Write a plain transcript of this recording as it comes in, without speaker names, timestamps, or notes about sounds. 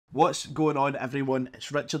What's going on, everyone?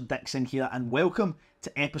 It's Richard Dickson here, and welcome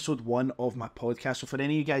to episode 1 of my podcast. So for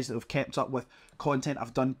any of you guys that have kept up with content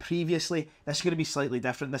I've done previously, this is going to be slightly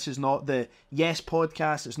different. This is not the Yes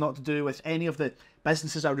podcast. It's not to do with any of the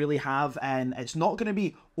businesses I really have, and it's not going to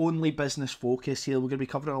be only business focused here. We're going to be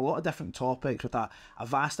covering a lot of different topics with a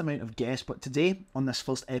vast amount of guests, but today, on this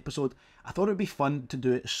first episode, I thought it would be fun to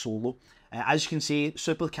do it solo. As you can see,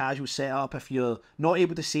 super casual setup. If you're not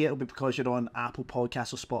able to see it, it'll be because you're on Apple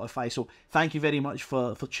Podcasts or Spotify. So thank you very much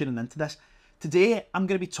for tuning into this. Today, I'm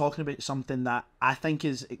going to be talking about something that I think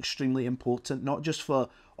is extremely important, not just for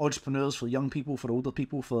entrepreneurs, for young people, for older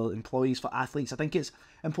people, for employees, for athletes. I think it's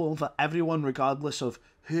important for everyone, regardless of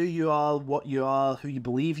who you are, what you are, who you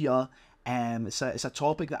believe you are. It's a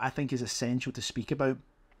topic that I think is essential to speak about.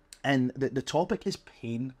 And the topic is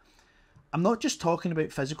pain. I'm not just talking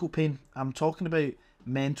about physical pain, I'm talking about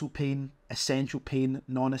mental pain, essential pain,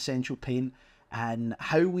 non-essential pain, and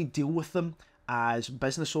how we deal with them as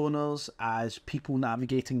business owners, as people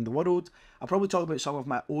navigating the world. I'll probably talk about some of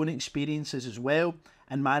my own experiences as well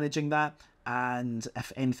in managing that, and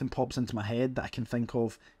if anything pops into my head that I can think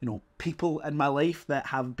of, people in my life that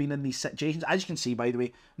have been in these situations. As you can see, by the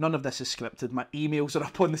way, none of this is scripted. My emails are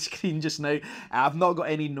up on the screen just now. I've not got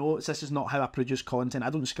any notes. This is not how I produce content. I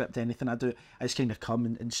don't script anything I do. I just kind of come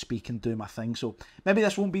and speak and do my thing. So maybe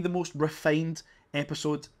this won't be the most refined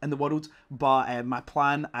episode in the world, but my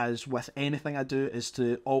plan, as with anything I do, is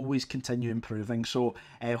to always continue improving. So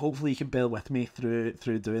hopefully you can bear with me through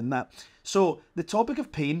doing that. So the topic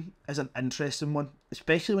of pain is an interesting one,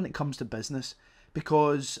 especially when it comes to business,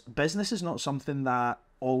 because business is not something that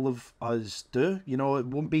all of us do. It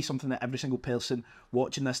won't be something that every single person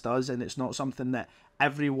watching this does, and it's not something that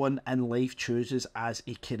everyone in life chooses as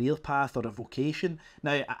a career path or a vocation.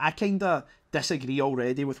 Now, I kind of disagree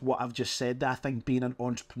already with what I've just said. I think being an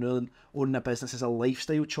entrepreneur and owning a business is a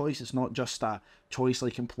lifestyle choice. It's not just a choice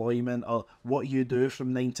like employment or what you do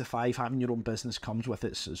from 9 to 5. Having your own business comes with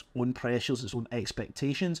its own pressures, its own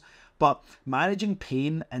expectations. But managing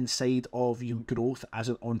pain inside of your growth as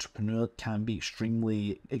an entrepreneur can be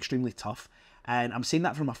extremely, extremely tough. And I'm saying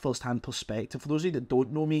that from a first-hand perspective. For those of you that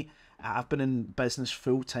don't know me, I've been in business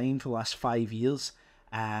full-time for the last 5 years.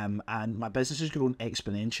 And my business has grown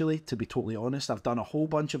exponentially, to be totally honest. I've done a whole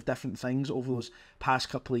bunch of different things over those past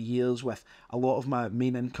couple of years, with a lot of my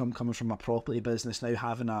main income coming from my property business, now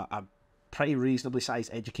having a pretty reasonably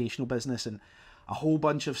sized educational business, and a whole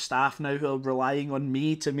bunch of staff now who are relying on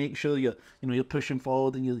me to make sure you're pushing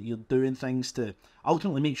forward and you're doing things to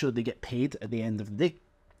ultimately make sure they get paid at the end of the day.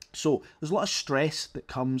 So there's a lot of stress that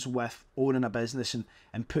comes with owning a business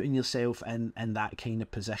and putting yourself in that kind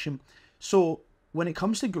of position. So when it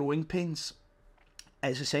comes to growing pains,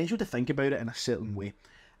 it's essential to think about it in a certain way.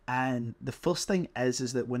 And the first thing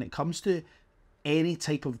is that when it comes to any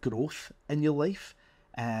type of growth in your life,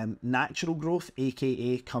 natural growth,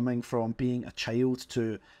 aka coming from being a child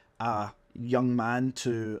to a young man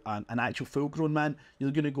to an actual full-grown man,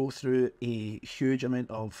 you're going to go through a huge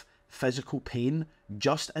amount of physical pain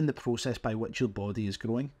just in the process by which your body is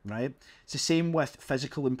growing, right? It's the same with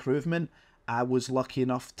physical improvement. I was lucky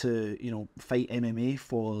enough to, fight MMA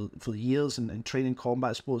for years and train in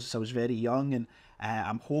combat sports since I was very young, and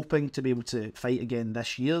I'm hoping to be able to fight again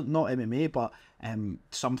this year. Not MMA, but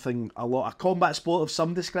a combat sport of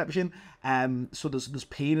some description. So there's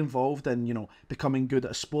pain involved in, becoming good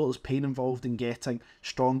at a sport. There's pain involved in getting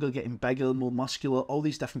stronger, getting bigger, more muscular, all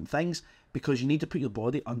these different things, because you need to put your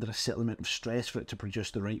body under a certain amount of stress for it to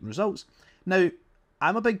produce the right results. Now,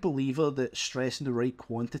 I'm a big believer that stress in the right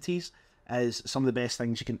quantities is some of the best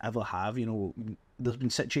things you can ever have. There's been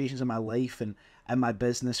situations in my life and in my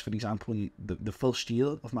business, for example, the first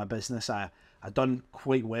year of my business, I done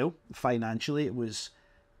quite well financially. It was,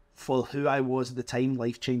 for who I was at the time,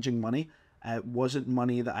 life-changing money. It wasn't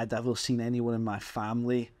money that I'd ever seen anyone in my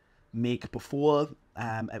family make before.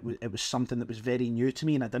 It was something that was very new to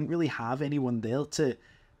me, and I didn't really have anyone there to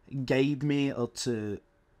guide me or to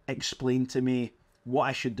explain to me what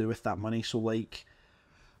I should do with that money. So like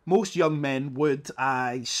most young men would,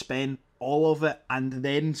 I spent all of it and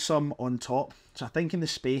then some on top. So I think in the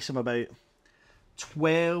space of about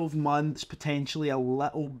 12 months, potentially a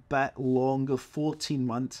little bit longer, 14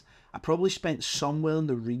 months, I probably spent somewhere in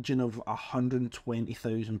the region of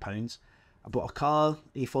 £120,000. I bought a car,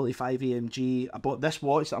 a 45 AMG. I bought this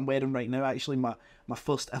watch that I'm wearing right now, actually my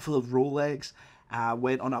first ever Rolex. I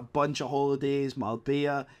went on a bunch of holidays,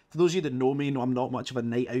 Marbella. For those of you that know me, I'm not much of a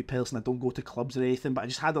night out person. I don't go to clubs or anything, but I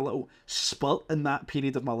just had a little spurt in that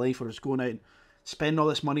period of my life where I was going out and spending all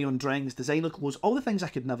this money on drinks, designer clothes, all the things I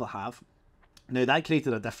could never have. Now, that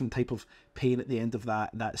created a different type of pain at the end of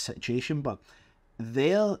that situation, but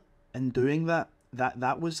there and doing that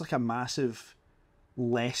was like a massive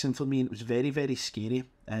lesson for me, and it was very, very scary,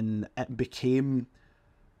 and it became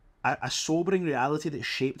a sobering reality that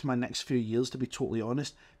shaped my next few years, to be totally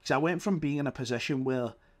honest, because I went from being in a position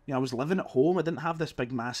where, you know, I was living at home. I didn't have this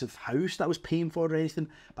big massive house that I was paying for or anything,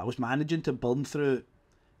 but I was managing to burn through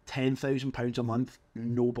 £10,000 a month,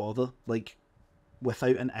 no bother, like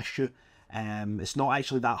without an issue. It's not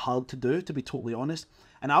actually that hard to do, to be totally honest.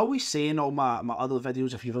 And I always say in all my other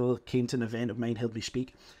videos, if you've ever came to an event of mine, heard me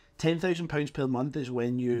speak, £10,000 per month is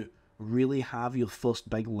when you really have your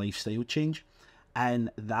first big lifestyle change,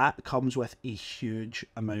 and that comes with a huge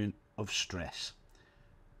amount of stress.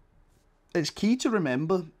 It's key to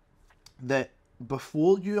remember that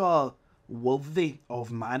before you are worthy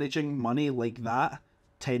of managing money like that,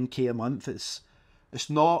 10k a month, it's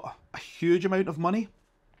not a huge amount of money,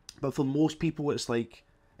 but for most people it's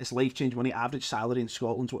life-changing money. Average salary in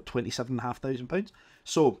Scotland's what, £27,500,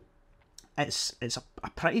 so it's a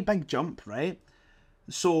pretty big jump, right?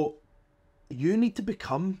 So you need to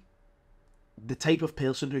become the type of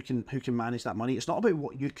person who can manage that money. It's not about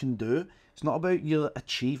what you can do, it's not about your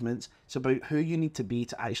achievements, it's about who you need to be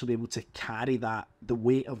to actually be able to carry the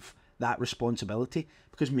weight of that responsibility,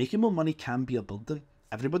 because making more money can be a burden.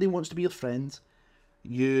 Everybody wants to be your friend.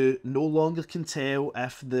 You no longer can tell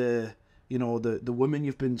if the woman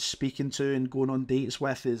you've been speaking to and going on dates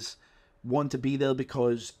with is want to be there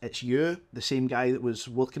because it's you, the same guy that was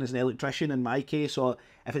working as an electrician in my case, or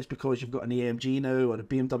if it's because you've got an AMG now or a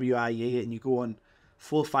BMW i8 and you go on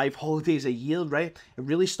 4 or 5 holidays a year, right? It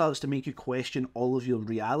really starts to make you question all of your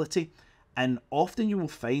reality. And often you will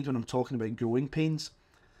find, when I'm talking about growing pains,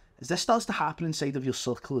 is this starts to happen inside of your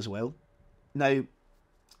circle as well. Now,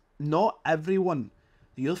 not everyone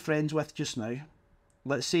that you're friends with just now,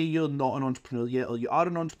 let's say you're not an entrepreneur yet, or you are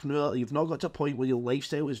an entrepreneur, or you've not got to a point where your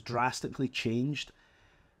lifestyle is drastically changed.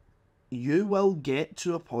 You will get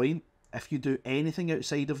to a point, if you do anything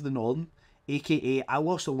outside of the norm, aka I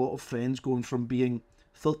lost a lot of friends going from being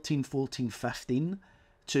 13, 14, 15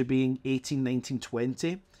 to being 18, 19,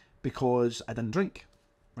 20 because I didn't drink,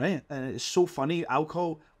 right? And it's so funny,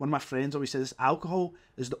 alcohol, one of my friends always says, alcohol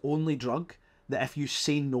is the only drug that if you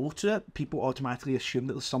say no to it, people automatically assume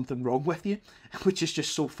that there's something wrong with you, which is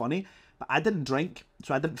just so funny. But I didn't drink,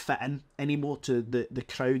 so I didn't fit in anymore to the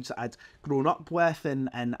crowds that I'd grown up with,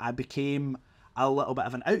 and I became a little bit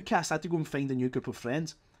of an outcast. I had to go and find a new group of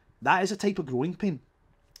friends. That is a type of growing pain.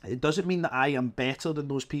 It doesn't mean that I am better than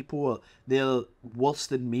those people or they're worse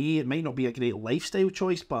than me. It might not be a great lifestyle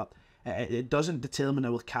choice, but it doesn't determine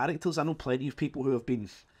our characters. I know plenty of people who have been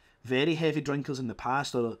very heavy drinkers in the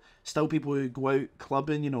past, or still people who go out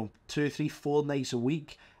clubbing, 2, 3, 4 nights a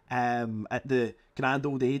week at the grand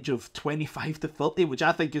old age of 25 to 30, which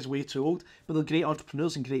I think is way too old, but they're great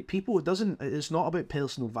entrepreneurs and great people. It's not about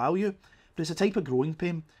personal value, but it's a type of growing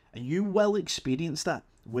pain, and you will experience that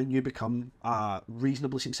when you become a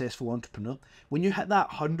reasonably successful entrepreneur. When you hit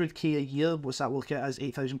that 100k a year, what's that work out as?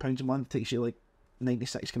 £8,000 a month, takes you like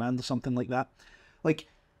 96 grand or something like that. Like,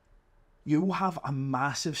 you will have a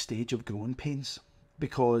massive stage of growing pains,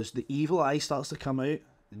 because the evil eye starts to come out,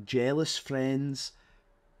 jealous friends,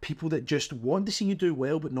 people that just want to see you do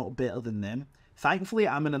well but not better than them. Thankfully,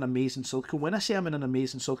 I'm in an amazing circle. When I say I'm in an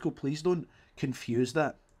amazing circle, please don't confuse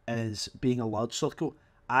that as being a large circle.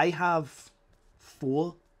 I have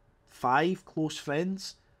 4, 5 close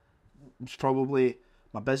friends. It's probably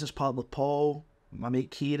my business partner Paul, my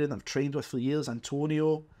mate Kieran, I've trained with for years,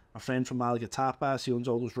 Antonio, my friend from Malaga Tapas, he owns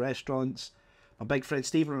all those restaurants. My big friend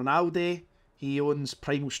Stephen Ronaldo, he owns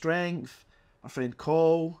Primal Strength. My friend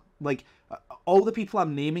Cole. Like, all the people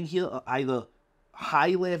I'm naming here are either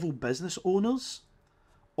high-level business owners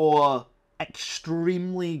or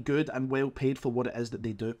extremely good and well paid for what it is that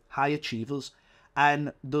they do. High achievers.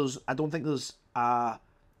 And I don't think there's a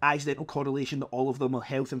accidental correlation that all of them are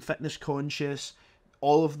health and fitness conscious.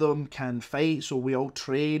 All of them can fight, so we all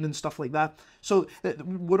train and stuff like that. So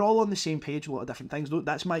we're all on the same page, a lot of different things.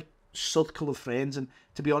 That's my circle of friends, and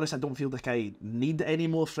to be honest, I don't feel like I need any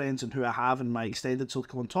more friends than who I have in my extended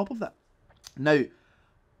circle on top of that. Now,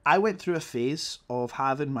 I went through a phase of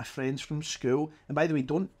having my friends from school, and by the way,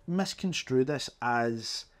 don't misconstrue this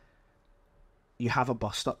as you have a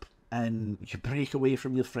bust up and you break away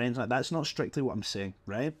from your friends. That's not strictly what I'm saying,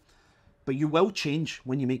 right? But you will change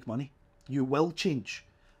when you make money. You will change.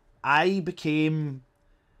 I became,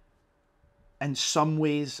 in some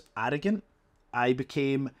ways, arrogant. I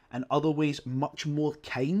became, in other ways, much more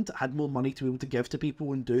kind. I had more money to be able to give to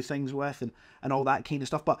people and do things with and all that kind of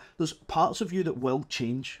stuff. But there's parts of you that will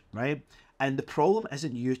change, right? And the problem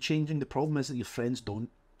isn't you changing. The problem is that your friends don't.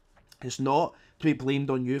 It's not to be blamed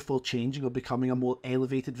on you for changing or becoming a more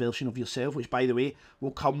elevated version of yourself, which, by the way,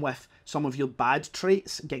 will come with some of your bad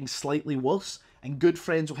traits getting slightly worse, and good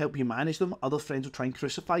friends will help you manage them. Other friends will try and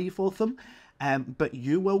crucify you for them. But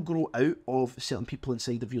you will grow out of certain people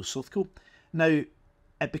inside of your circle. Now,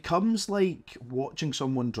 it becomes like watching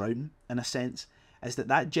someone drown, in a sense, is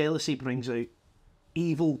that jealousy brings out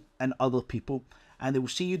evil in other people, and they will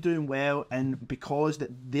see you doing well, and because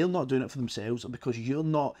that they're not doing it for themselves, or because you're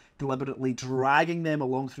not deliberately dragging them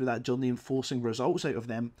along through that journey and forcing results out of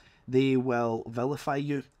them, they will vilify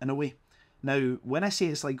you in a way. Now, when I say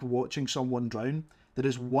it's like watching someone drown, there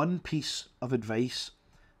is one piece of advice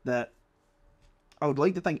that I would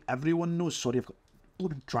like to think everyone knows. Sorry, I've got a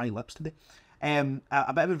little dry lips today.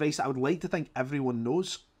 A bit of advice that I would like to think everyone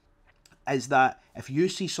knows is that if you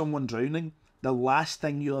see someone drowning, the last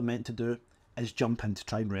thing you're meant to do is jump in to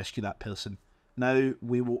try and rescue that person. Now,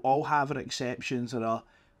 we will all have our exceptions. There are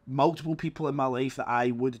multiple people in my life that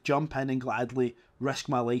I would jump in and gladly risk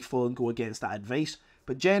my life for and go against that advice.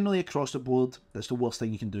 But generally across the board, that's the worst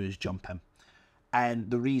thing you can do, is jump in.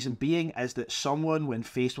 And the reason being is that someone, when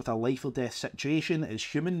faced with a life or death situation, it is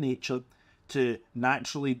human nature to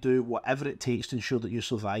naturally do whatever it takes to ensure that you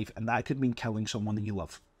survive. And that could mean killing someone that you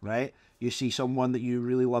love, right? You see someone that you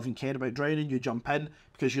really love and care about drowning, you jump in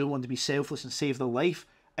because you want to be selfless and save their life,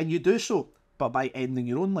 and you do so, but by ending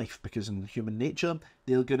your own life, because in human nature,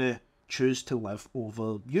 they're going to choose to live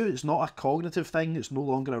over you. It's not a cognitive thing, it's no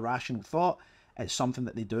longer a rational thought, it's something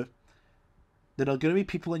that they do. There are going to be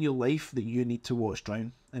people in your life that you need to watch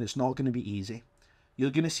drown, and it's not going to be easy.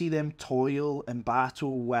 You're going to see them toil and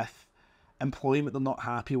battle with employment they're not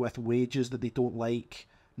happy with, wages that they don't like,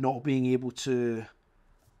 not being able to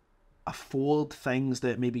afford things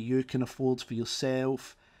that maybe you can afford for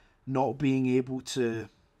yourself, not being able to,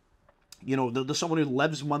 you know, there's someone who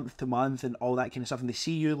lives month to month and all that kind of stuff, and they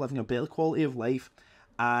see you living a better quality of life,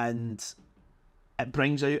 and it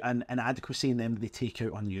brings out an inadequacy in them that they take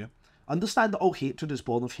out on you. Understand that all hatred is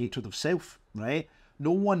born of hatred of self, right?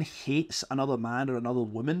 No one hates another man or another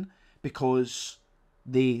woman because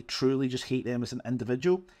they truly just hate them as an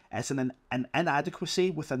individual. It's an inadequacy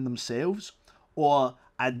within themselves, or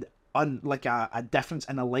a difference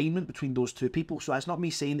in alignment between those two people. So that's not me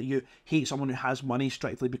saying that you hate someone who has money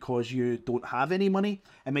strictly because you don't have any money.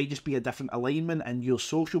 It might just be a different alignment in your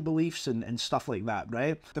social beliefs and stuff like that,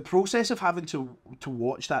 right? The process of having to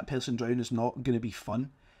watch that person drown is not going to be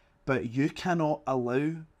fun, but you cannot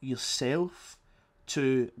allow yourself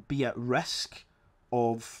to be at risk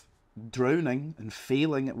of drowning and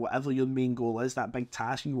failing at whatever your main goal is, that big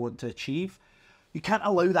task you want to achieve. You can't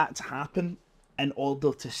allow that to happen in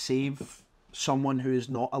order to save someone who is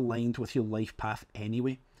not aligned with your life path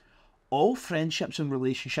anyway. All friendships and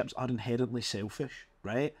relationships are inherently selfish,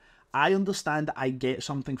 right? I understand that I get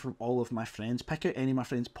something from all of my friends. Pick out any of my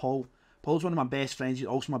friends. Paul's one of my best friends. He's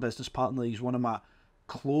also my business partner. He's one of my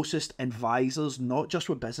closest advisors, not just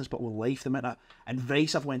with business, but with life. The amount of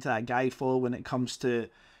advice I've went to that guy for when it comes to,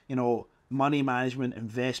 you know, money management,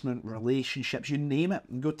 investment, relationships, you name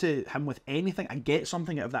it. Go to him with anything. I get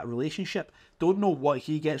something out of that relationship. Don't know what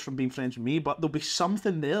he gets from being friends with me, but there'll be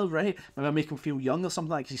something there, right? Maybe I make him feel young or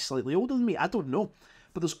something, like he's slightly older than me. I don't know.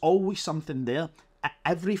 But there's always something there.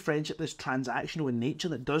 Every friendship is transactional in nature.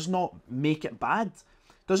 That does not make it bad.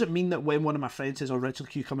 Doesn't mean that when one of my friends says, "Oh, Richard,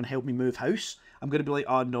 can you come and help me move house?" I'm going to be like,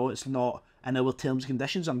 "Oh, no, it's not in our terms and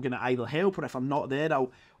conditions." I'm going to either help, or if I'm not there,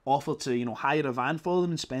 I'll offer to, you know, hire a van for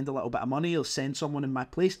them and spend a little bit of money, or send someone in my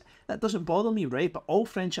place. That doesn't bother me, right? But all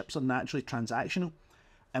friendships are naturally transactional.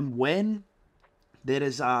 And when there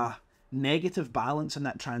is a negative balance in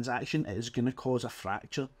that transaction, it is going to cause a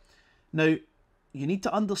fracture. Now, you need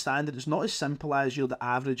to understand that it's not as simple as you're the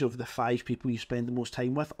average of the 5 people you spend the most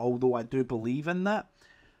time with, although I do believe in that.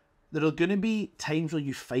 There are going to be times where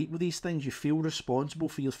you fight with these things. You feel responsible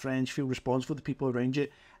for your friends, you feel responsible for the people around you,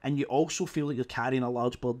 and you also feel like you're carrying a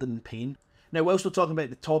large burden and pain. Now, whilst we're talking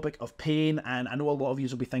about the topic of pain, and I know a lot of you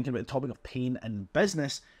will be thinking about the topic of pain in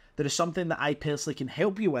business, there is something that I personally can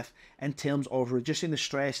help you with in terms of reducing the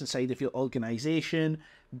stress inside of your organisation,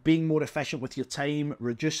 being more efficient with your time,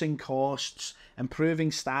 reducing costs,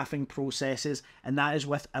 improving staffing processes, and that is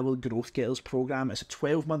with our Growth Getters program. It's a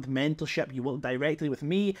 12-month mentorship. You work directly with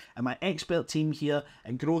me and my expert team here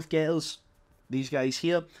in Growth Getters. These guys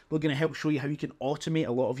here, we're going to help show you how you can automate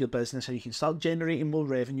a lot of your business, how you can start generating more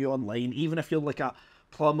revenue online, even if you're like a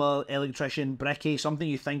plumber, electrician, bricky, something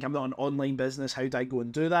you think, "I'm not an online business, how do I go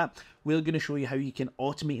and do that?" We're going to show you how you can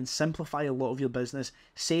automate and simplify a lot of your business,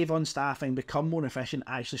 save on staffing, become more efficient,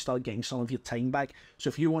 actually start getting some of your time back. So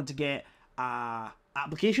if you want to get a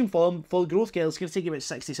application form for Growth Girl. It's going to take you about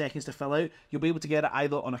 60 seconds to fill out. You'll be able to get it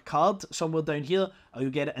either on a card somewhere down here, or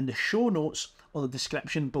you'll get it in the show notes or the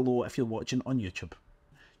description below if you're watching on YouTube.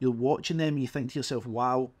 You're watching them and you think to yourself,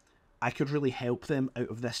 wow, I could really help them out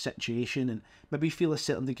of this situation, and maybe feel a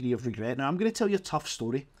certain degree of regret. Now, I'm going to tell you a tough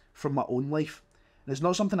story from my own life. And it's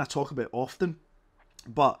not something I talk about often,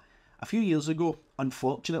 but a few years ago,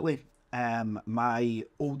 unfortunately, my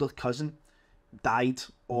older cousin died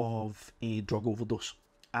of a drug overdose,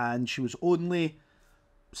 and she was only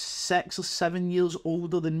 6 or 7 years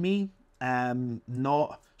older than me.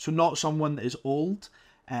 Not someone that is old.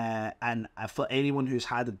 And for anyone who's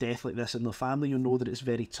had a death like this in their family, you'll know that it's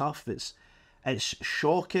very tough. It's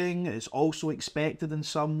shocking. It's also expected in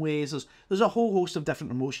some ways. There's a whole host of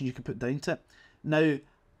different emotions you can put down to it. Now,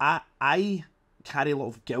 I carry a lot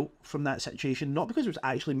of guilt from that situation, not because it was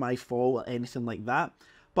actually my fault or anything like that,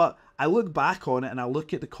 but I look back on it and I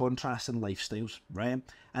look at the contrast in lifestyles, right?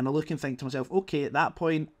 And I look and think to myself, okay, at that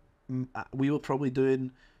point, we were probably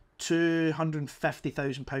doing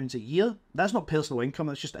 £250,000 a year. That's not personal income,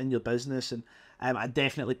 that's just in your business. And I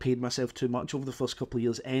definitely paid myself too much over the first couple of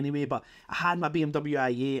years anyway, but I had my BMW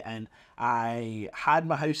i8 and I had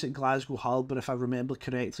my house at Glasgow Harbour, if I remember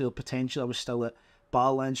correctly, or potentially I was still at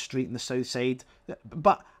Barland Street in the south side.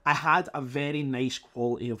 But I had a very nice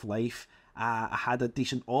quality of life. I had a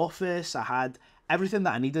decent office, I had everything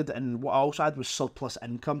that I needed, and what I also had was surplus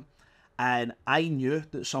income. And I knew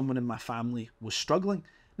that someone in my family was struggling.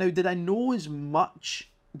 Now, did I know as much?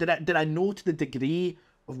 Did I know to the degree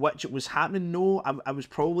of which it was happening? No, I was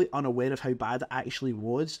probably unaware of how bad it actually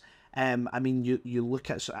was. I mean, you look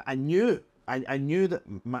at, so I knew that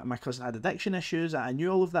my cousin had addiction issues. I knew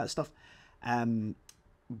all of that stuff. But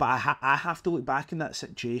I have to look back in that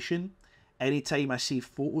situation. Anytime I see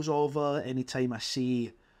photos of her, anytime I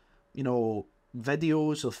see,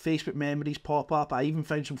 videos or Facebook memories pop up. I even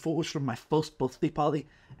found some photos from my first birthday party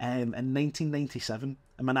in 1997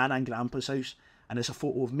 in my nana and grandpa's house, and it's a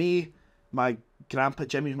photo of me, my grandpa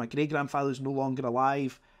Jimmy, my great grandfather's no longer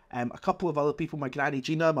alive, a couple of other people, my granny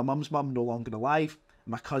Gina, my mum's mum, no longer alive,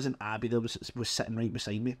 and my cousin Abby there was sitting right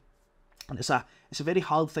beside me. And it's a very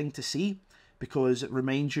hard thing to see, because it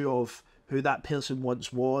reminds you of who that person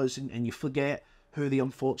once was, and you forget who they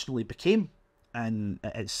unfortunately became. And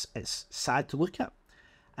it's sad to look at.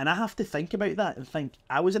 And I have to think about that and think,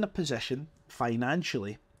 I was in a position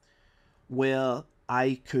financially where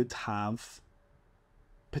I could have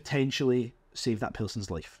potentially saved that person's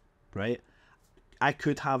life, right? I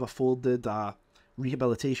could have afforded a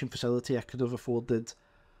rehabilitation facility. I could have afforded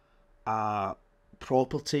a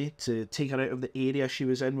property to take her out of the area she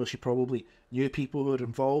was in, where she probably knew people who were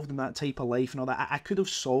involved in that type of life and all that. I could have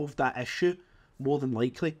solved that issue more than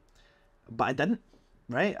likely. But I didn't,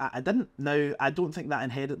 right? I didn't. Now, I don't think that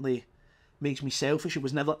inherently makes me selfish. It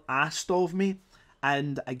was never asked of me.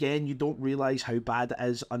 And again, you don't realise how bad it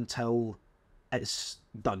is until it's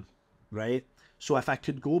done, right? So if I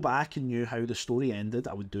could go back and knew how the story ended,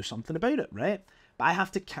 I would do something about it, right? But I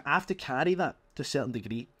have to carry that to a certain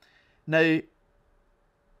degree. Now,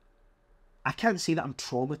 I can't say that I'm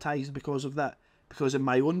traumatised because of that, because in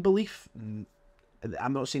my own belief,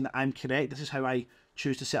 I'm not saying that I'm correct, this is how I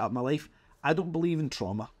choose to set up my life. I don't believe in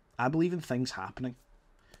trauma. I believe in things happening.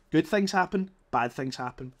 Good things happen, bad things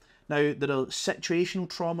happen. Now, there are situational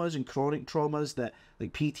traumas and chronic traumas that,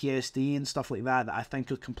 like PTSD and stuff like that I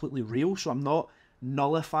think are completely real. So I'm not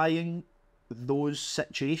nullifying those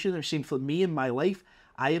situations. I've seen, for me in my life,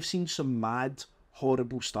 I have seen some mad,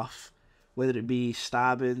 horrible stuff. Whether it be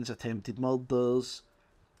stabbings, attempted murders,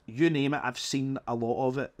 you name it, I've seen a lot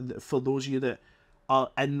of it. For those of you that are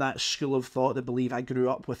in that school of thought that believe I grew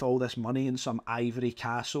up with all this money in some ivory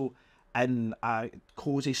castle in a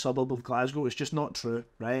cosy suburb of Glasgow, it's just not true,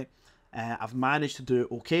 right? I've managed to do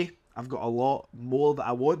okay. I've got a lot more that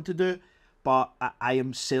I want to do, but I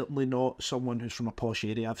am certainly not someone who's from a posh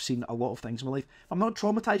area. I've seen a lot of things in my life. I'm not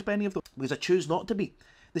traumatised by any of them, because I choose not to be.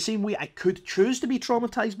 The same way I could choose to be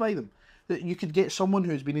traumatised by them. That you could get someone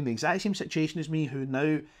who's been in the exact same situation as me, who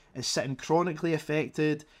now is sitting chronically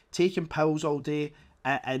affected, taking pills all day,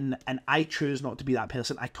 and I choose not to be that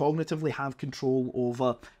person. I cognitively have control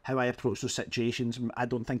over how I approach those situations. I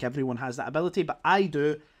don't think everyone has that ability, but I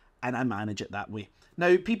do, and I manage it that way.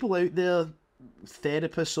 Now, people out there,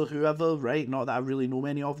 therapists or whoever, right, not that I really know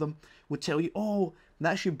many of them, would tell you, oh,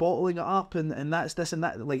 that's you bottling it up, and that's this and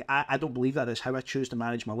that. Like, I don't believe that is how I choose to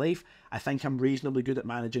manage my life. I think I'm reasonably good at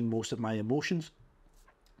managing most of my emotions.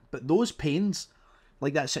 But those pains,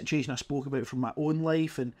 like that situation I spoke about from my own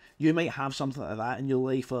life, and you might have something like that in your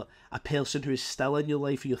life, or a person who is still in your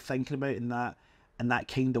life who you're thinking about in that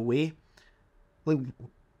kind of way. Like,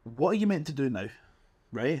 what are you meant to do now?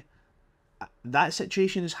 right? That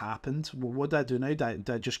situation has happened. Well, what do I do now?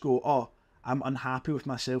 Do I just go, oh, I'm unhappy with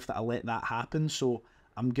myself that I let that happen, so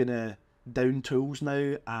I'm going to down tools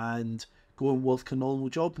now and go and work a normal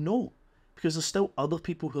job? No, because there's still other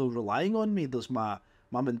people who are relying on me. There's my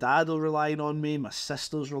mum and dad are relying on me, my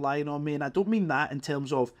sister's relying on me, and I don't mean that in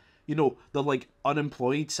terms of, they're like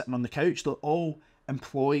unemployed sitting on the couch. They're all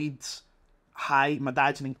employed. Hi, my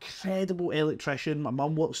dad's an incredible electrician. My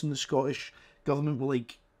mum works in the Scottish government with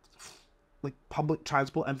like public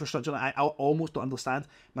transport infrastructure. I almost don't understand.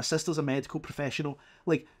 My sister's a medical professional.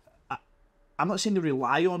 Like, I'm not saying they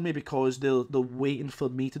rely on me because they're waiting for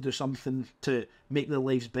me to do something to make their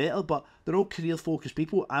lives better, but they're all career-focused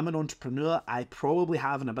people. I'm an entrepreneur. I probably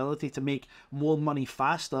have an ability to make more money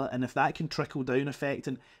faster, and if that can trickle down effect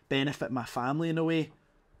and benefit my family in a way,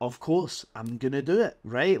 of course, I'm going to do it,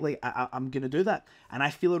 right? Like, I'm going to do that. And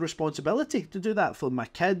I feel a responsibility to do that for my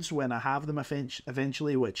kids when I have them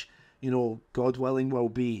eventually, which, God willing, will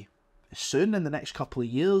be soon in the next couple of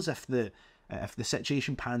years if the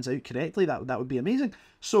situation pans out correctly. That would be amazing.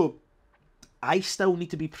 So I still need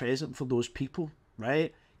to be present for those people,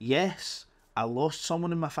 right? Yes, I lost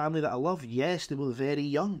someone in my family that I love. Yes, they were very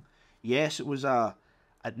young. Yes, it was not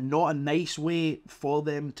a nice way for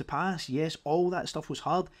them to pass. Yes, all that stuff was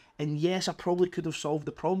hard. And yes, I probably could have solved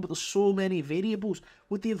the problem, but there's so many variables.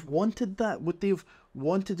 Would they have wanted that? Would they have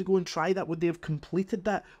wanted to go and try that? Would they have completed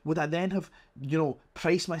that? Would I then have,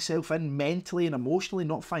 priced myself in mentally and emotionally,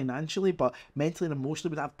 not financially, but mentally and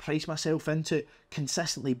emotionally? Would I have priced myself into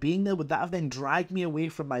consistently being there? Would that have then dragged me away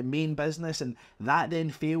from my main business, and that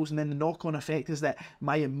then fails? And then the knock-on effect is that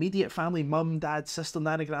my immediate family, mum, dad, sister,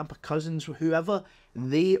 nana, grandpa, cousins, whoever,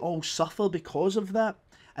 they all suffer because of that.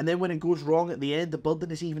 And then when it goes wrong at the end, the burden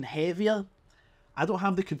is even heavier. I don't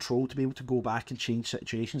have the control to be able to go back and change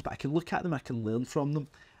situations, but I can look at them, I can learn from them,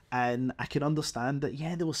 and I can understand that,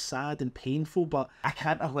 yeah, they were sad and painful, but I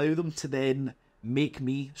can't allow them to then make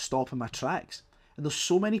me stop in my tracks. And there's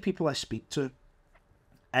so many people I speak to,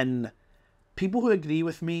 and people who agree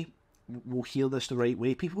with me will hear this the right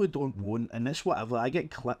way. People who don't won't, and it's whatever. I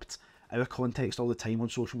get clipped out of context all the time on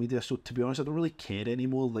social media, so to be honest, I don't really care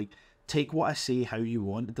anymore. Like, take what I say how you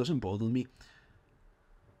want. It doesn't bother me.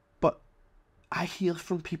 But I hear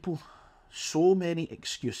from people so many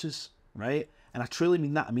excuses, right? And I truly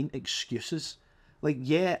mean that. I mean excuses. Like,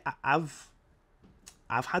 yeah, I've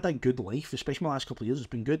had a good life, especially my last couple of years. It's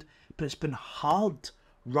been good, but it's been hard.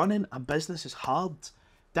 Running a business is hard.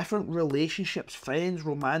 Different relationships, friends,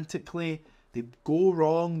 romantically, they go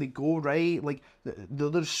wrong, they go right. Like,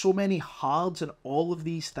 there's so many hards in all of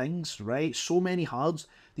these things, right? So many hards.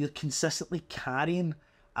 They're consistently carrying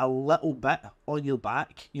a little bit on your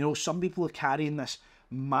back. Some people are carrying this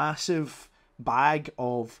massive bag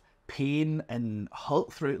of pain and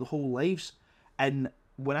hurt throughout their whole lives. And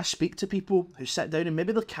when I speak to people who sit down and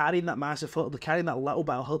maybe they're carrying that massive hurt, they're carrying that little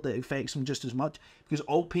bit of hurt that affects them just as much, because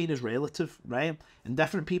all pain is relative, right? And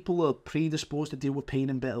different people are predisposed to deal with pain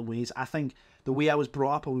in better ways. I think the way I was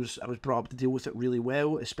brought up, I was brought up to deal with it really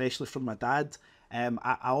well, especially from my dad.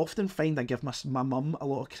 I often find I give my mum a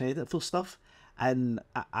lot of credit for stuff, and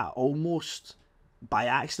I almost by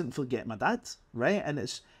accident forget my dad, right? And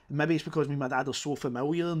maybe it's because me and my dad are so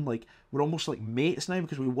familiar, and like we're almost like mates now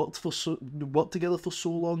because we worked together for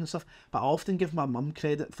so long and stuff. But I often give my mum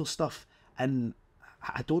credit for stuff, and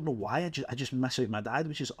I don't know why. I just miss out my dad,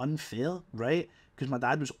 which is unfair, right? Because my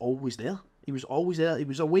dad was always there. He was always there. He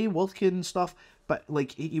was away working and stuff, but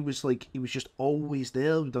like he was just always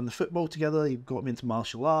there. We've done the football together. He got me into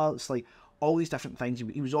martial arts, like all these different things.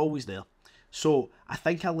 He was always there. So I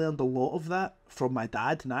think I learned a lot of that from my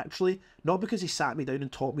dad naturally, not because he sat me down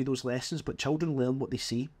and taught me those lessons, but children learn what they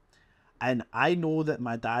see. And I know that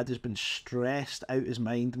my dad has been stressed out his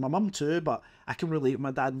mind. My mum too, but I can relate with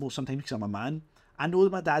my dad more sometimes because I'm a man. I know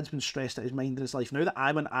that my dad's been stressed out his mind in his life. Now that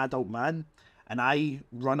I'm an adult man and I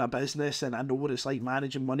run a business and I know what it's like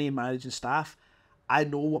managing money and managing staff, I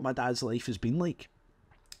know what my dad's life has been like.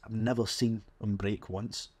 I've never seen him break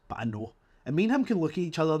once, but I know. And me and him can look at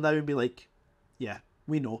each other now and be like, yeah,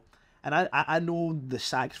 we know. And I know the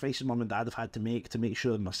sacrifices mum and dad have had to make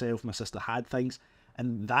sure myself and my sister had things.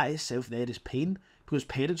 And that itself there is pain, because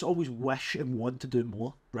parents always wish and want to do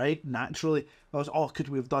more, right? Naturally. I was, could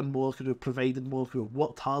we have done more? Could we have provided more? Could we have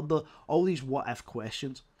worked harder? All these what-if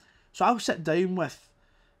questions. So I'll sit down with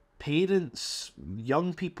parents,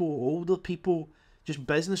 young people, older people, just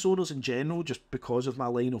business owners in general, just because of my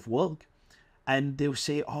line of work. And they'll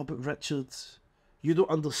say, oh, but Richard, you don't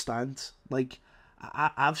understand. Like,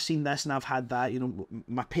 I've seen this and I've had that.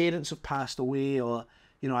 My parents have passed away, or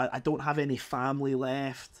I don't have any family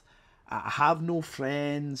left. I have no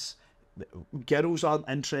friends. girls aren't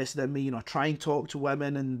interested in me, you know, I try and talk to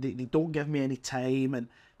women and they don't give me any time, and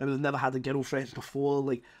maybe they've never had a girlfriend before,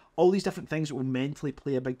 like, all these different things that will mentally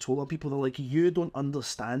play a big toll on people. They're like, you don't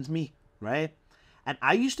understand me, right? And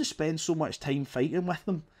I used to spend so much time fighting with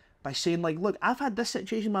them by saying, like, look, I've had this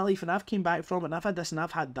situation in my life and I've came back from it and I've had this and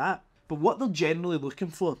I've had that. But what they're generally looking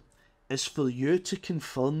for is for you to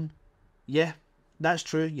confirm, yeah, that's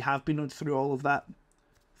true, you have been through all of that.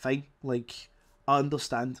 Fine, like, I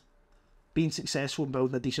understand. Being successful and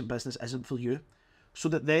building a decent business isn't for you. So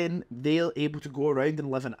that then they're able to go around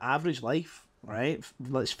and live an average life, right?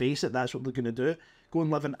 Let's face it, that's what they're going to do. Go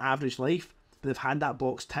and live an average life, but they've had that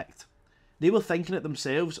box ticked. They were thinking it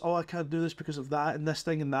themselves, oh, I can't do this because of that and this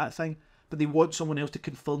thing and that thing, but they want someone else to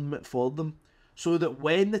confirm it for them, so that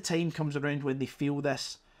when the time comes around when they feel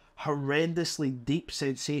this horrendously deep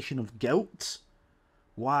sensation of guilt,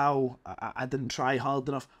 wow, I didn't try hard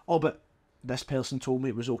enough, oh, but this person told me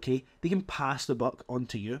it was okay, they can pass the buck on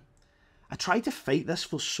to you. I tried to fight this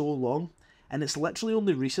for so long, and it's literally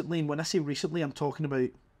only recently, and when I say recently, I'm talking about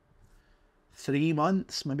 3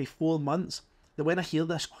 months, maybe 4 months, that when I hear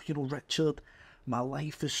this, oh, you know, Richard, my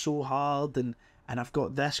life is so hard, and I've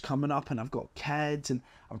got this coming up, and I've got kids, and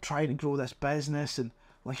I'm trying to grow this business, and,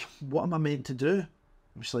 like, what am I meant to do?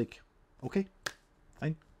 I'm just like, okay,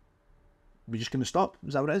 fine. We're just going to stop.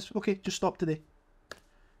 Is that what it is? Okay, just stop today.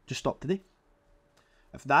 Just stop today.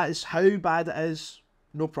 If that is how bad it is,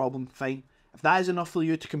 no problem, fine. If that is enough for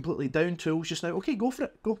you to completely down tools just now, okay, go for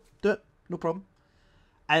it. Go, do it, no problem.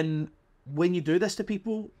 And when you do this to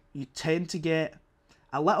people, you tend to get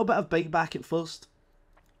a little bit of bite back at first,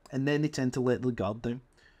 and then they tend to let their guard down.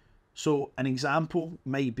 So an example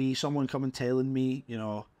might be someone coming telling me, you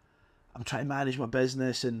know, I'm trying to manage my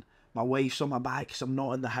business and my wife's on my back because I'm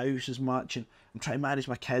not in the house as much, and I'm trying to manage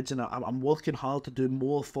my kids, and I'm working hard to do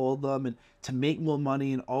more for them and to make more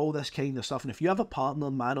money and all this kind of stuff. And if you have a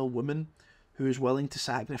partner, man or woman, who is willing to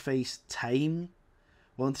sacrifice time,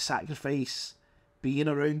 willing to sacrifice being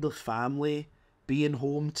around their family, being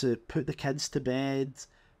home to put the kids to bed,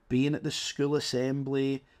 being at the school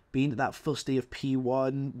assembly, being at that first day of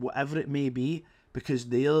P1, whatever it may be, because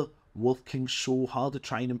they're working so hard to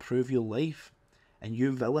try and improve your life, and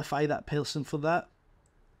you vilify that person for that.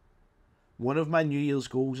 One of my New Year's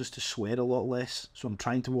goals is to swear a lot less, so I'm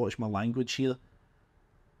trying to watch my language here.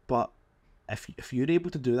 But if you're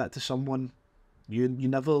able to do that to someone, you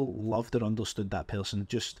never loved or understood that person.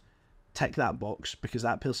 Just tick that box, because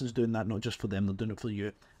that person's doing that not just for them, they're doing it for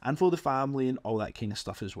you and for the family and all that kind of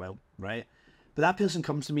stuff as well, right? But that person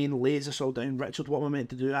comes to me and lays this all down. Richard, what am I meant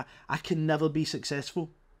to do? I can never be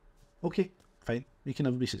successful. Okay, fine. You can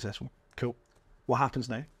never be successful. Cool. What happens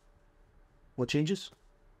now? What changes?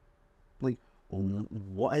 Like,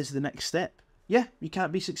 what is the next step? Yeah, you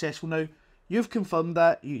can't be successful now. You've confirmed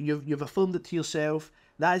that. You've affirmed it to yourself.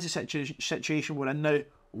 That is the situation we're in now.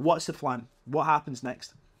 What's the plan? What happens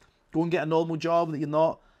next? Go and get a normal job that you're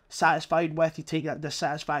not satisfied with. You take that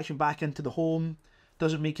dissatisfaction back into the home.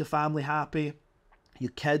 Doesn't make your family happy.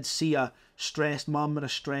 Your kids see a stressed mum and a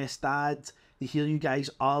stressed dad. They hear you guys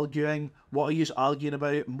arguing. What are you arguing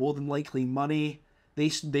about? More than likely money.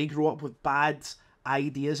 They grow up with bad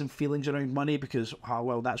ideas and feelings around money because, oh,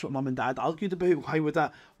 well, that's what mum and dad argued about. Why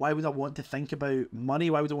would I want to think about money?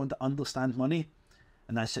 Why would I want to understand money?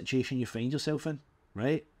 And that situation you find yourself in,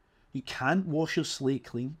 right? You can't wash your slate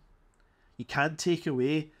clean. You can't take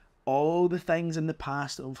away all the things in the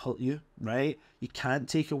past that have hurt you, right? You can't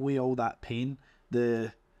take away all that pain.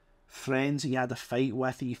 The friends that you had a fight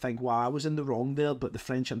with, you think, wow, I was in the wrong there, but the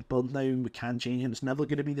friendship burned now and we can't change it, and it's never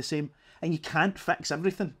going to be the same. And you can't fix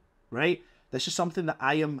everything, right? This is something that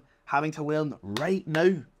I am having to learn right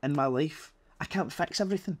now in my life. I can't fix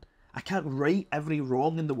everything. I can't right every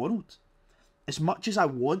wrong in the world. As much as I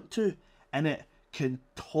want to, and it can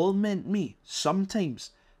torment me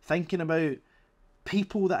sometimes, thinking about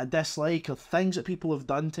people that I dislike or things that people have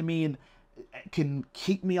done to me, and it can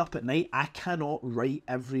keep me up at night. I cannot right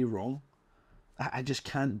every wrong. I just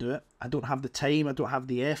can't do it. I don't have the time. I don't have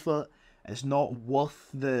the effort. It's not worth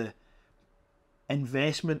the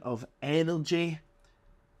investment of energy.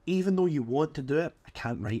 Even though you want to do it, I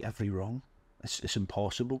can't right every wrong. It's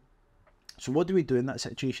impossible. So what do we do in that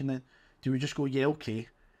situation then? Do we just go, yeah, okay,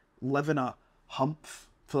 live in a hump?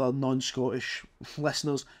 For our non-Scottish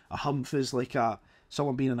listeners, a hump is like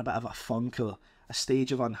someone being in a bit of a funk or a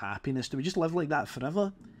stage of unhappiness. Do we just live like that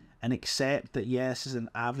forever and accept that, yes, this is an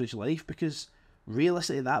average life? Because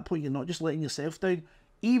realistically, at that point, you're not just letting yourself down,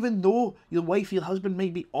 Even though your wife, your husband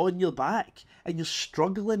might be on your back and you're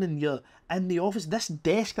struggling and you're in the office, this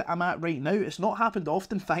desk that I'm at right now, it's not happened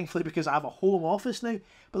often, thankfully, because I have a home office now,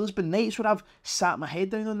 but there's been nights where I've sat my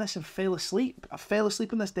head down on this and fell asleep. I fell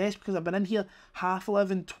asleep on this desk because I've been in here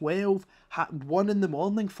 11:30, 12, 1 in the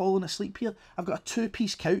morning, falling asleep here. I've got a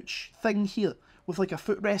 2-piece couch thing here with like a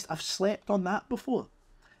footrest. I've slept on that before.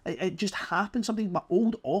 It just happened. Something, my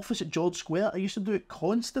old office at George Square, I used to do it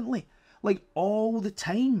constantly. Like all the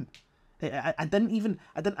time. I didn't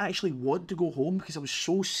actually want to go home because I was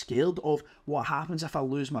so scared of what happens if I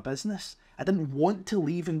lose my business. I didn't want to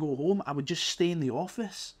leave and go home. I would just stay in the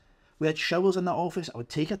office. We had showers in that office. I would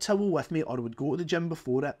take a towel with me, or I would go to the gym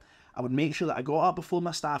before it. I would make sure that I got up before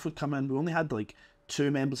my staff would come in. We only had like 2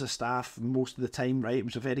 members of staff most of the time, right? It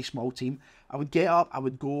was a very small team. I would get up, I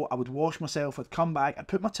would go, I would wash myself, I'd come back, I'd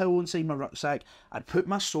put my towel inside my rucksack, I'd put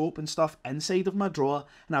my soap and stuff inside of my drawer,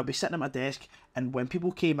 and I'd be sitting at my desk, and when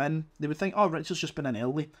people came in, they would think, oh, Richard's just been in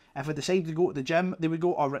early. If I decided to go to the gym, they would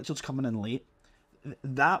go, oh, Richard's coming in late.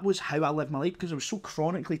 That was how I lived my life, because I was so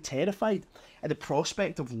chronically terrified at the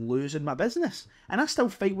prospect of losing my business. And I still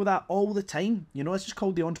fight with that all the time. You know, it's just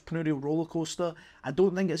called the entrepreneurial roller coaster. I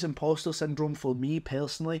don't think it's imposter syndrome for me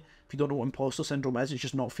personally. If you don't know what imposter syndrome is, it's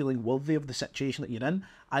just not feeling worthy of the situation that you're in.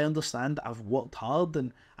 I understand that I've worked hard,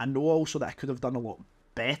 and I know also that I could have done a lot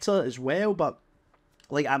better as well, but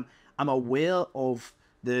like I'm aware of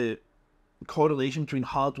the correlation between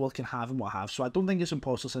hard work and having what I have. So I don't think it's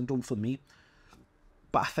imposter syndrome for me.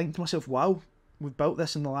 But I think to myself, wow, we've built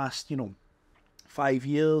this in the last, 5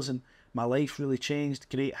 years, and my life really changed.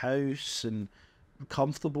 Great house and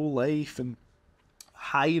comfortable life, and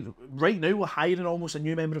right now we're hiring almost a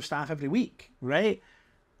new member of staff every week, right?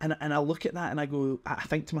 And I look at that and I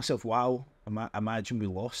think to myself, wow, imagine we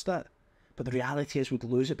lost that. But the reality is we'd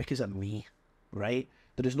lose it because of me, right?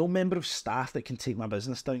 There is no member of staff that can take my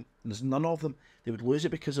business down. There's none of them. They would lose it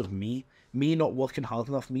because of me not working hard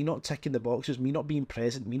enough, me not ticking the boxes, me not being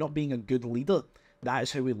present, me not being a good leader. That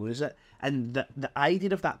is how we lose it. And the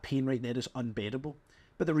idea of that pain right there is unbearable.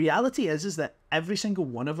 But the reality is that every single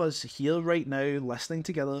one of us here right now, listening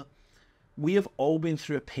together, we have all been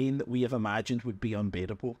through a pain that we have imagined would be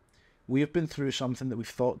unbearable. We have been through something that we've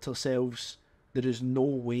thought to ourselves, there is no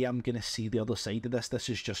way I'm going to see the other side of this. This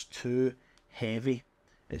is just too heavy.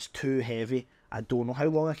 It's too heavy. I don't know how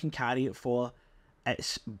long I can carry it for.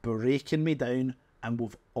 It's breaking me down, and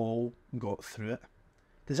we've all got through it.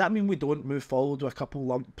 Does that mean we don't move forward with a couple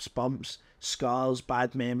lumps, bumps, scars,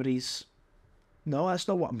 bad memories? No, that's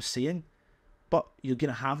not what I'm saying. But you're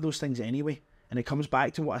going to have those things anyway. And it comes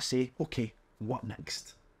back to what I say, okay, what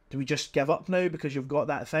next? Do we just give up now because you've got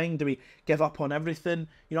that thing? Do we give up on everything?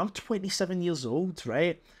 I'm 27 years old,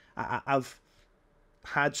 right? I've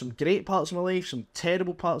had some great parts of my life, some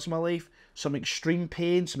terrible parts of my life, some extreme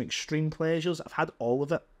pain, some extreme pleasures. I've had all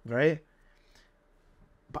of it, right?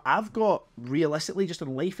 But I've got, realistically, just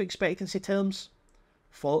in life expectancy terms,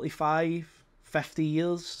 45, 50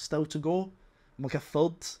 years still to go. I'm like a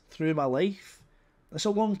third through my life. That's a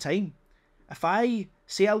long time. If I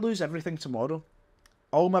say I lose everything tomorrow,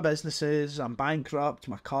 all my businesses, I'm bankrupt,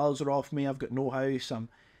 my cars are off me, I've got no house, I'm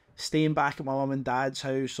staying back at my mum and dad's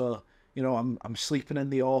house, or I'm sleeping in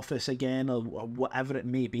the office again, or whatever it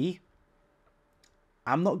may be,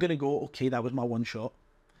 I'm not going to go, okay, that was my one shot.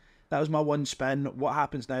 That was my one spin. What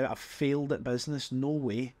happens now? I've failed at business. No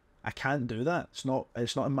way. I can't do that. It's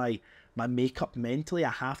not in my makeup mentally. I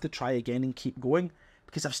have to try again and keep going,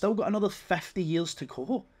 because I've still got another 50 years to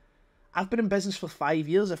go. I've been in business for 5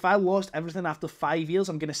 years. If I lost everything after 5 years,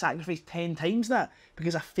 I'm going to sacrifice 10 times that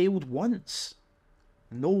because I failed once.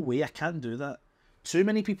 No way. I can't do that. Too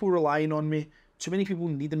many people relying on me. Too many people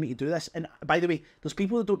needing me to do this. And by the way, there's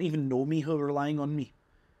people that don't even know me who are relying on me.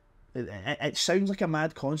 It sounds like a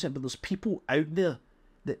mad concept, but there's people out there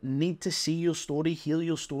that need to see your story, hear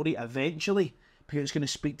your story eventually, because it's going to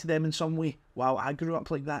speak to them in some way. Wow, I grew up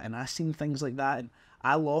like that, and I seen things like that, and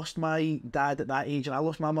I lost my dad at that age, and I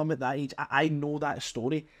lost my mum at that age. I know that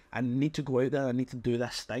story. I need to go out there. I need to do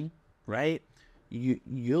this thing, right?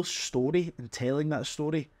 Your story and telling that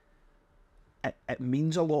story, it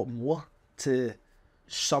means a lot more to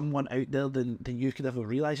someone out there than you could ever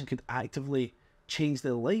realise, and could actively change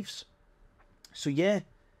their lives. So yeah,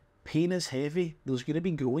 pain is heavy. There's going to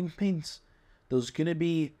be growing pains. There's going to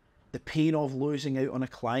be the pain of losing out on a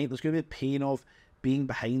client. There's going to be the pain of being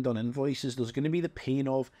behind on invoices. There's going to be the pain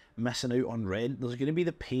of missing out on rent. There's going to be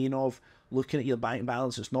the pain of looking at your bank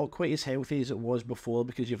balance. It's not quite as healthy as it was before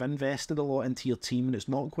because you've invested a lot into your team and it's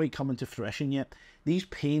not quite coming to fruition yet. These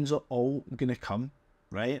pains are all going to come,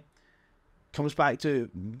 right? Comes back to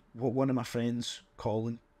what one of my friends,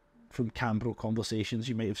 Colin, from Canberra Conversations.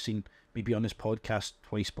 You might have seen maybe on his podcast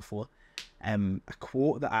twice before. A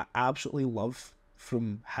quote that I absolutely love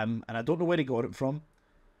from him, and I don't know where he got it from,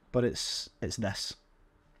 but it's this: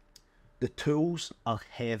 "The tools are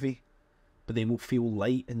heavy, but they will feel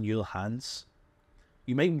light in your hands."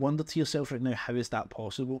 You might wonder to yourself right now, how is that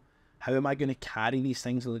possible? How am I going to carry these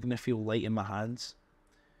things that are going to feel light in my hands?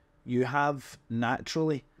 You have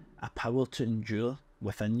naturally a power to endure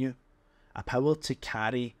within you, a power to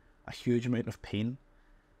carry a huge amount of pain.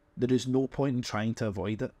 There is no point in trying to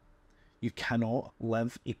avoid it. You cannot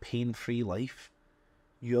live a pain-free life.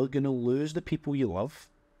 You're going to lose the people you love.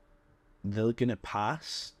 They're going to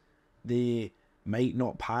pass. They might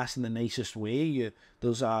not pass in the nicest way.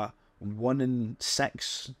 There's a 1 in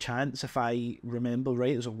 6 chance, if I remember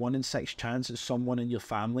right, there's a 1 in 6 chance that someone in your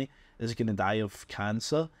family is going to die of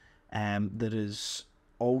cancer. There is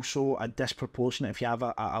also a disproportionate, if you have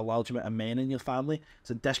a large amount of men in your family, it's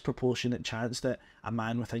a disproportionate chance that a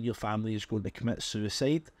man within your family is going to commit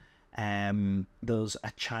suicide. There's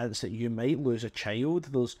a chance that you might lose a child.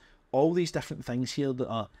 There's all these different things here that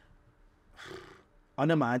are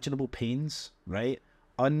unimaginable pains, right?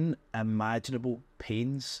 Unimaginable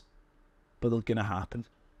pains. But they're going to happen,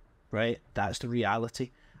 right? That's the reality.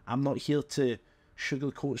 I'm not here to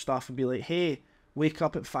sugarcoat stuff and be like, hey, wake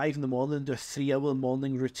up at 5 in the morning and do a 3-hour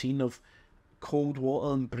morning routine of cold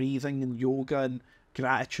water and breathing and yoga and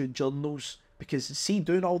gratitude journals. Because, see,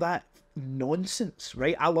 doing all that nonsense,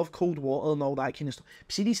 right? I love cold water and all that kind of stuff.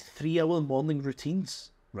 But see these 3-hour morning routines,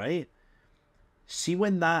 right? See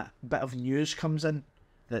when that bit of news comes in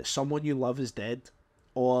that someone you love is dead,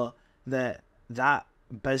 or that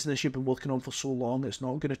business you've been working on for so long it's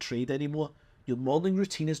not going to trade anymore. Your morning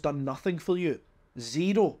routine has done nothing for you.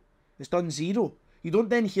 Zero. It's done zero. You don't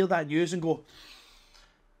then hear that news and go,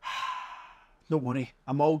 don't worry,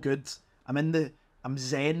 I'm all good. I'm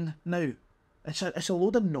zen now. It's a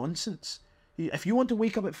load of nonsense. If you want to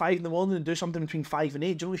wake up at 5 in the morning and do something between 5 and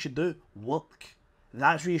 8, do you know what you should do? Work.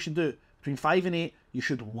 That's what you should do. Between 5 and 8, you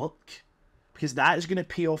should work. Because that is going to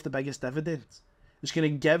pay off the biggest dividends. It's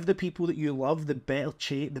going to give the people that you love the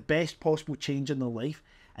best possible change in their life.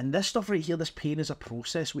 And this stuff right here, this pain is a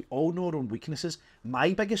process. We all know our own weaknesses.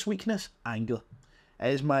 My biggest weakness, anger.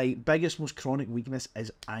 It is my biggest, most chronic weakness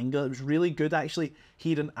is anger. It was really good actually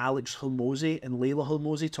hearing Alex Hormozy and Layla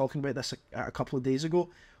Hormozy talking about this a couple of days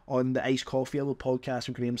ago on the Iced Coffee Hour podcast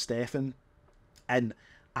with Graham Stephan. And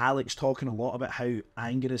Alex talking a lot about how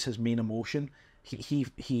anger is his main emotion.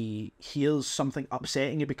 He hears something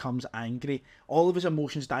upsetting, he becomes angry. All of his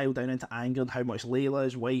emotions dial down into anger, and how much Layla,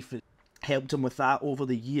 his wife, helped him with that over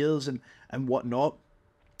the years and whatnot.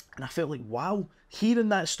 And I felt like, wow, hearing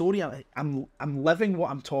that story, I'm living what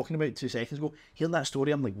I'm talking about 2 seconds ago. Hearing that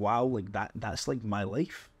story, I'm like, wow, like that's like my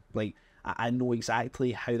life. Like I know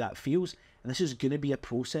exactly how that feels, and this is going to be a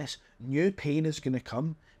process. New pain is going to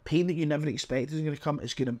come. Pain that you never expected is going to come.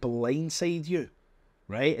 It's going to blindside you.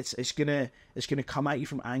 Right? It's gonna come at you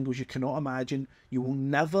from angles you cannot imagine. You will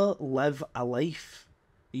never live a life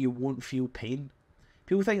that you won't feel pain.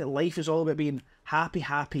 People think that life is all about being happy,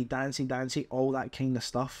 dancing, all that kind of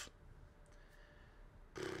stuff.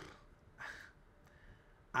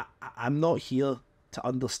 I'm not here to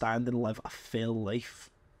understand and live a fair life,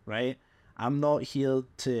 right? I'm not here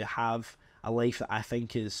to have a life that I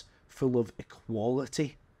think is full of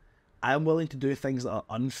equality. I'm willing to do things that are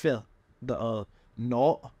unfair, that are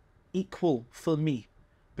not equal for me,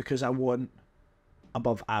 because I want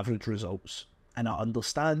above average results. And I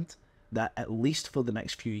understand that at least for the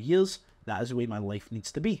next few years, that is the way my life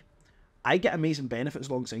needs to be. I get amazing benefits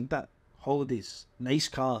alongside that. Holidays, nice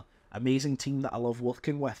car, amazing team that I love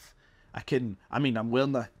working with. I'm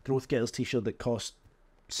wearing a Growth Getters t-shirt that cost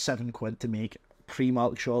 £7 to make,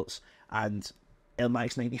 Primark shorts, and Air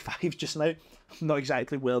Max 95 just now. I'm not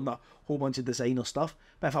exactly wearing a whole bunch of designer stuff,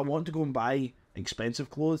 but if I want to go and buy expensive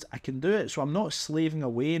clothes, I can do it. So I'm not slaving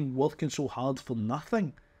away and working so hard for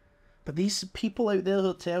nothing. But these people out there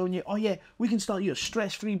are telling you, oh yeah, we can start your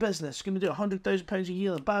stress-free business, it's going to do £100,000 a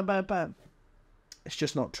year, bam, bam, bam. It's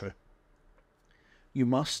just not true. You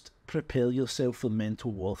must prepare yourself for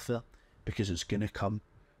mental warfare, because it's going to come.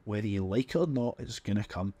 Whether you like it or not, it's going to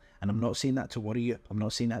come. And I'm not saying that to worry you. I'm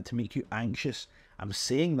not saying that to make you anxious. I'm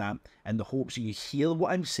saying that in the hopes that you hear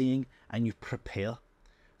what I'm saying and you prepare.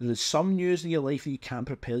 There is some news in your life that you can't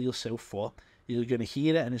prepare yourself for. You're going to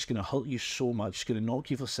hear it and it's going to hurt you so much. It's going to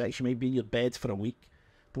knock you for six. You might be in your bed for a week.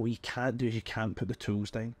 But what you can't do is you can't put the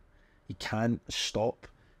tools down. You can't stop,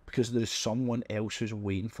 because there is someone else who's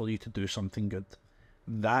waiting for you to do something good.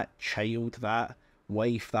 That child, that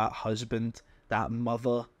wife, that husband, that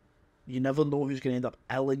mother. You never know who's going to end up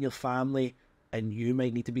ill in your family, and you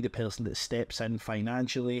might need to be the person that steps in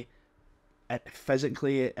financially,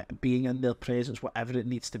 physically, being in their presence, whatever it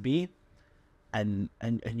needs to be, and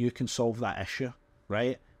you can solve that issue,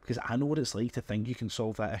 right? Because I know what it's like to think you can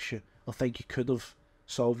solve that issue, or think you could have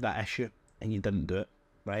solved that issue, and you didn't do it,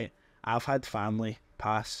 right? I've had family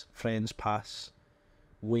pass, friends pass,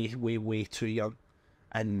 way too young,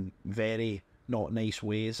 in very not nice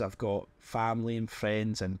ways. I've got family and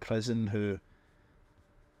friends in prison who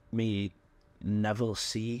may never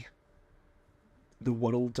see the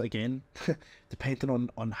world again, depending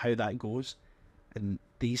on how that goes. And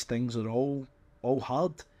these things are all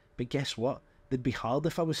hard. But guess what? They'd be hard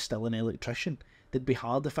if I was still an electrician. They'd be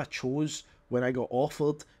hard if I chose, when I got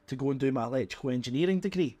offered, to go and do my electrical engineering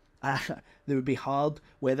degree. They would be hard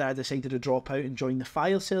whether I decided to drop out and join the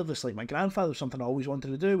fire service like my grandfather. Something I always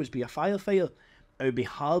wanted to do was be a firefighter. It would be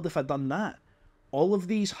hard if I'd done that. All of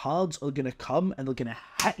these hards are going to come, and they're going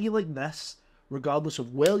to hit you like this, regardless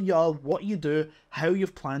of where you are, what you do, how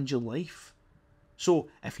you've planned your life. So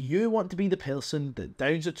if you want to be the person that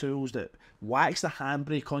downs the tools, that whacks the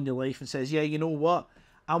handbrake on your life and says, yeah, you know what,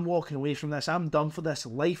 I'm walking away from this, I'm done for this,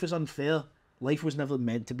 life is unfair, life was never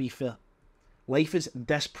meant to be fair. Life is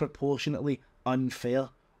disproportionately unfair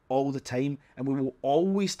all the time, and we will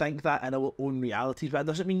always think that in our own realities. But it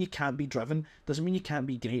doesn't mean you can't be driven, doesn't mean you can't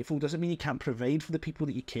be grateful, doesn't mean you can't provide for the people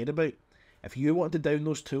that you care about. If you want to down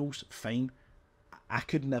those tools, fine. I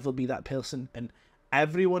could never be that person, and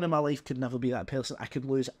everyone in my life could never be that person. I could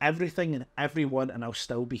lose everything and everyone, and I'll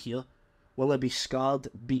still be here. Will I be scarred,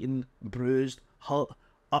 beaten, bruised, hurt,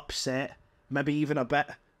 upset, maybe even a bit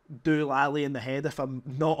doolally in the head if I'm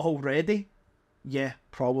not already? Yeah,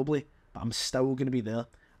 probably, but I'm still going to be there.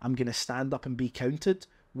 I'm going to stand up and be counted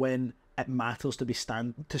when it matters to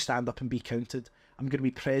stand up and be counted. I'm going to be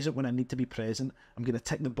present when I need to be present. I'm going to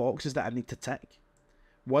tick the boxes that I need to tick.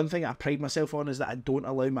 One thing I pride myself on is that I don't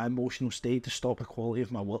allow my emotional state to stop the quality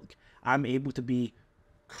of my work. I'm able to be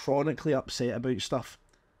chronically upset about stuff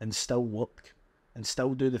and still work and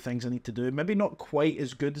still do the things I need to do. Maybe not quite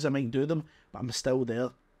as good as I might do them, but I'm still there.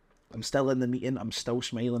 I'm still in the meeting, I'm still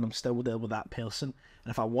smiling, I'm still there with that person.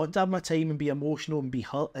 And if I want to have my time and be emotional and be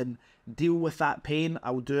hurt and deal with that pain,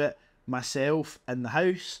 I'll do it myself in the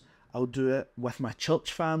house. I'll do it with my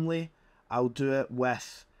church family. I'll do it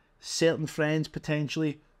with certain friends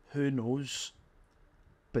potentially. Who knows?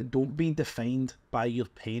 But don't be defined by your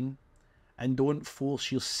pain, and don't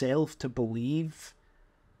force yourself to believe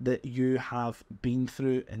that you have been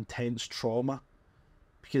through intense trauma,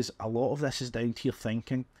 because a lot of this is down to your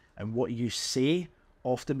thinking. And what you say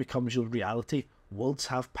often becomes your reality. Words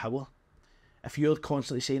have power. If you're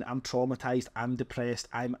constantly saying, I'm traumatized, I'm depressed,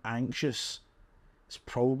 I'm anxious, it's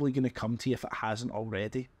probably going to come to you if it hasn't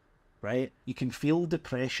already, right? You can feel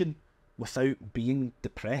depression without being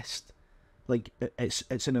depressed. Like,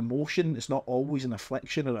 it's an emotion. It's not always an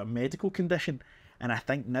affliction or a medical condition. And I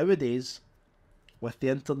think nowadays, with the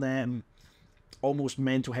internet, almost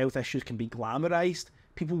mental health issues can be glamorized.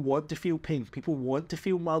 People want to feel pain. People want to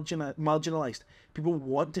feel marginalised. People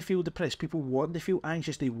want to feel depressed. People want to feel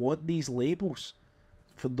anxious. They want these labels.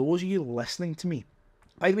 For those of you listening to me,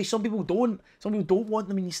 by the way, some people don't. Some people don't want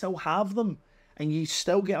them, and you still have them. And you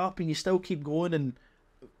still get up and you still keep going. And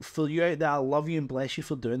for you out there, I love you and bless you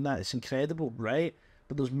for doing that. It's incredible, right?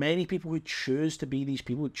 But there's many people who choose to be these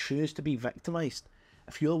people, who choose to be victimised.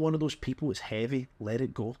 If you're one of those people, it's heavy. Let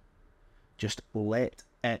it go. Just let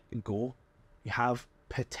it go. You have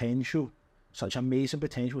potential, such amazing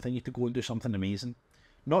potential within you to go and do something amazing.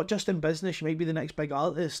 Not just in business. You might be the next big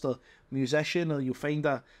artist or musician, or you'll find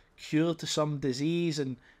a cure to some disease,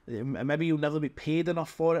 and maybe you'll never be paid enough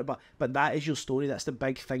for it, but that is your story. That's the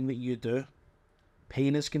big thing that you do.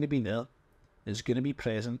 Pain is going to be there. It's going to be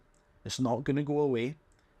present. It's not going to go away.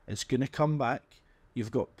 It's going to come back.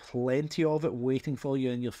 You've got plenty of it waiting for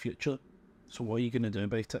you in your future. So what are you going to do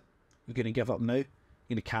about it? You're going to give up now? You're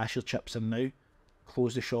going to cash your chips in now?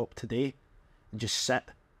 Close the shop today and just sit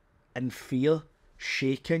in fear,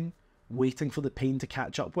 shaking, waiting for the pain to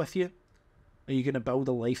catch up with you? Are you going to build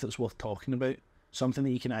a life that's worth talking about? Something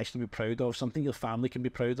that you can actually be proud of, something your family can be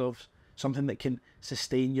proud of, something that can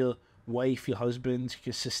sustain your wife, your husband,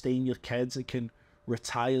 can sustain your kids, it can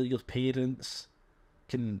retire your parents,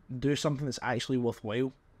 can do something that's actually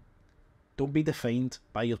worthwhile. Don't be defined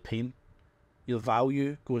by your pain. Your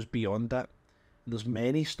value goes beyond that. There's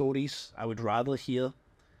many stories I would rather hear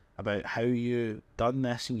about how you done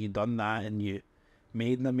this and you done that and you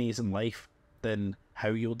made an amazing life than how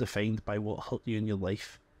you're defined by what hurt you in your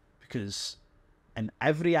life. Because in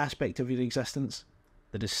every aspect of your existence,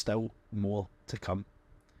 there is still more to come.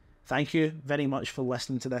 Thank you very much for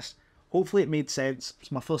listening to this hopefully it made sense.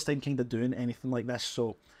 It's my first time kind of doing anything like this,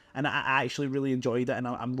 so, and I actually really enjoyed it, and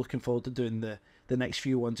I'm looking forward to doing the next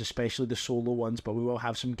few ones, especially the solo ones, but we will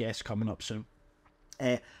have some guests coming up soon.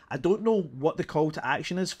 I don't know what the call to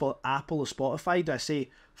action is for Apple or Spotify. Do I say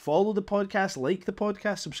follow the podcast, like the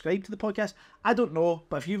podcast, subscribe to the podcast? I don't know,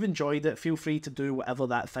 but if you've enjoyed it, feel free to do whatever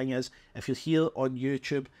that thing is. If you're here on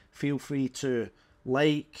YouTube, feel free to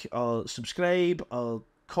like or subscribe or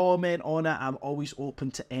comment on it. I'm always open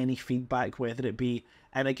to any feedback, whether it be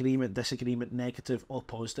in agreement, disagreement, negative or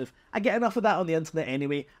positive. I get enough of that on the internet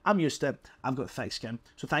anyway. I'm used to it. I've got thick skin.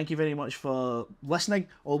 So thank you very much for listening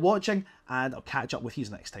or watching, and I'll catch up with you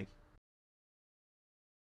next time.